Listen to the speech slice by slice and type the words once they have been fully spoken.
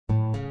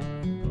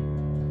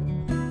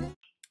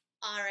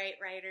All right,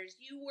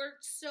 writers, you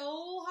worked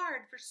so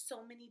hard for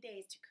so many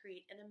days to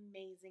create an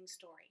amazing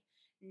story.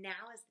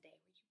 Now is the day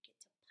where you get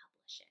to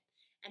publish it.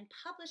 And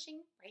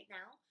publishing right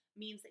now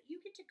means that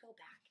you get to go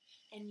back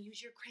and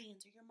use your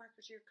crayons or your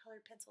markers or your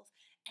colored pencils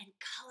and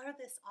color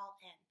this all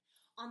in.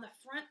 On the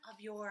front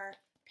of your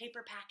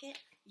paper packet,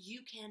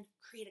 you can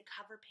create a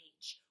cover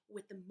page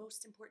with the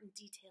most important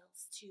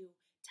details to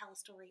tell a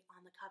story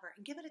on the cover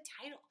and give it a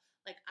title.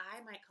 Like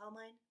I might call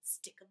mine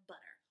Stick of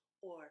Butter,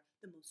 or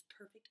The Most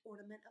Perfect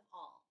Ornament of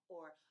All,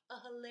 or A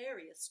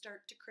Hilarious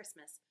Start to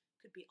Christmas.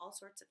 Could be all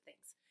sorts of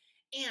things.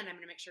 And I'm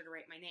going to make sure to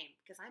write my name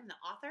because I'm the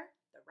author,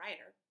 the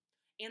writer,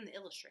 and the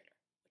illustrator,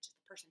 which is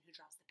the person who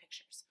draws the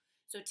pictures.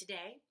 So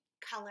today,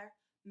 color,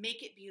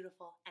 make it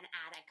beautiful, and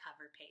add a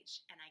cover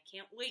page. And I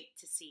can't wait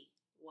to see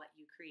what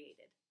you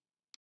created.